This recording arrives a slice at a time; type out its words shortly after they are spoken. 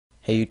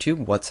Hey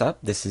YouTube, what's up?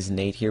 This is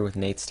Nate here with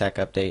Nate's Tech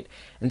Update,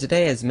 and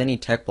today, as many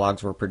tech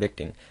blogs were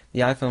predicting,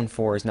 the iPhone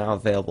 4 is now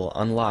available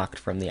unlocked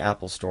from the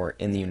Apple Store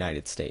in the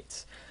United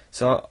States.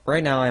 So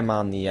right now I'm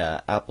on the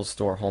Apple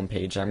Store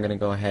homepage. I'm going to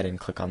go ahead and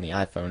click on the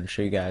iPhone and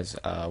show you guys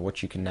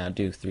what you can now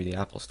do through the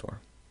Apple Store.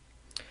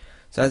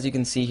 So as you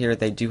can see here,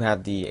 they do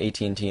have the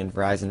AT&T and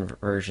Verizon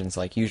versions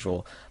like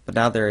usual, but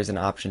now there is an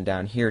option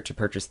down here to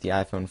purchase the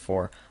iPhone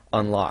 4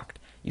 unlocked.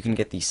 You can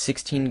get the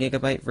 16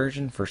 gigabyte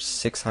version for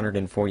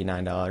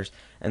 $649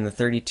 and the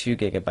 32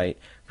 gigabyte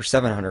for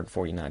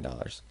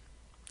 $749.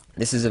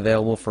 This is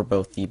available for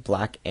both the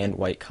black and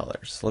white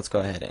colors. So let's go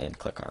ahead and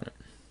click on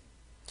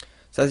it.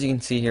 So as you can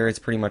see here, it's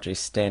pretty much a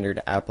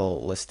standard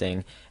Apple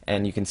listing,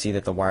 and you can see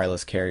that the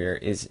wireless carrier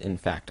is in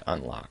fact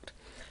unlocked.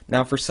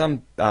 Now for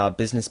some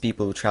business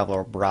people who travel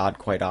abroad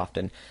quite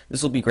often,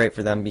 this will be great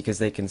for them because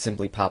they can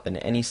simply pop in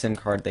any SIM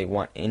card they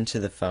want into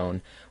the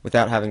phone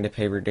without having to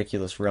pay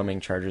ridiculous roaming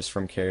charges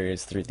from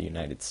carriers through the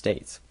United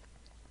States.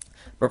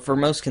 But for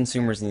most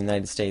consumers in the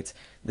United States,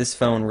 this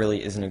phone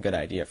really isn't a good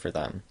idea for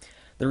them.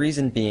 The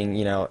reason being,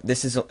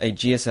 this is a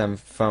GSM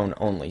phone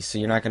only, so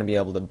you're not going to be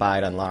able to buy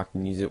it unlocked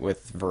and use it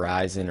with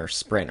Verizon or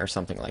Sprint or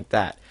something like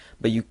that.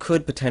 But you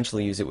could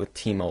potentially use it with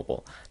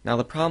T-Mobile. Now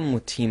the problem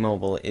with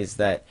T-Mobile is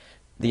that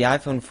the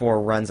iPhone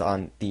 4 runs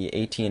on the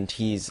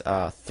AT&T's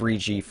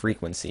 3G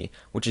frequency,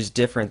 which is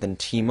different than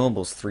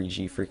T-Mobile's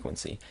 3G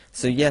frequency.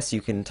 So yes,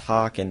 you can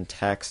talk and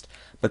text,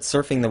 but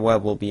surfing the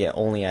web will be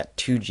only at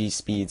 2G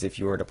speeds if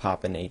you were to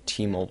pop in a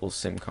T-Mobile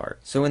SIM card.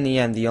 So in the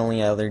end, the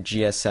only other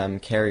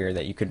GSM carrier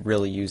that you could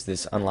really use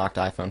this unlocked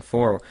iPhone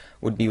 4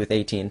 would be with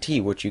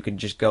AT&T, which you could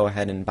just go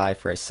ahead and buy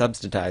for a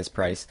subsidized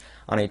price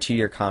on a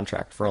 2-year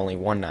contract for only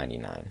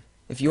 $199.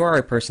 If you are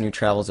a person who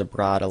travels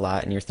abroad a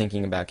lot and you're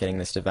thinking about getting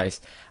this device,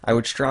 I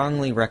would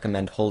strongly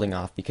recommend holding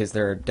off because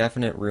there are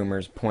definite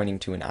rumors pointing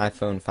to an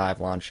iPhone 5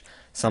 launch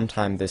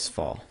sometime this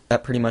fall.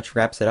 That pretty much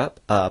wraps it up.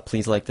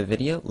 Please like the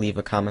video, leave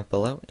a comment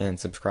below, and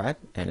subscribe,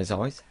 and as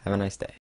always, have a nice day.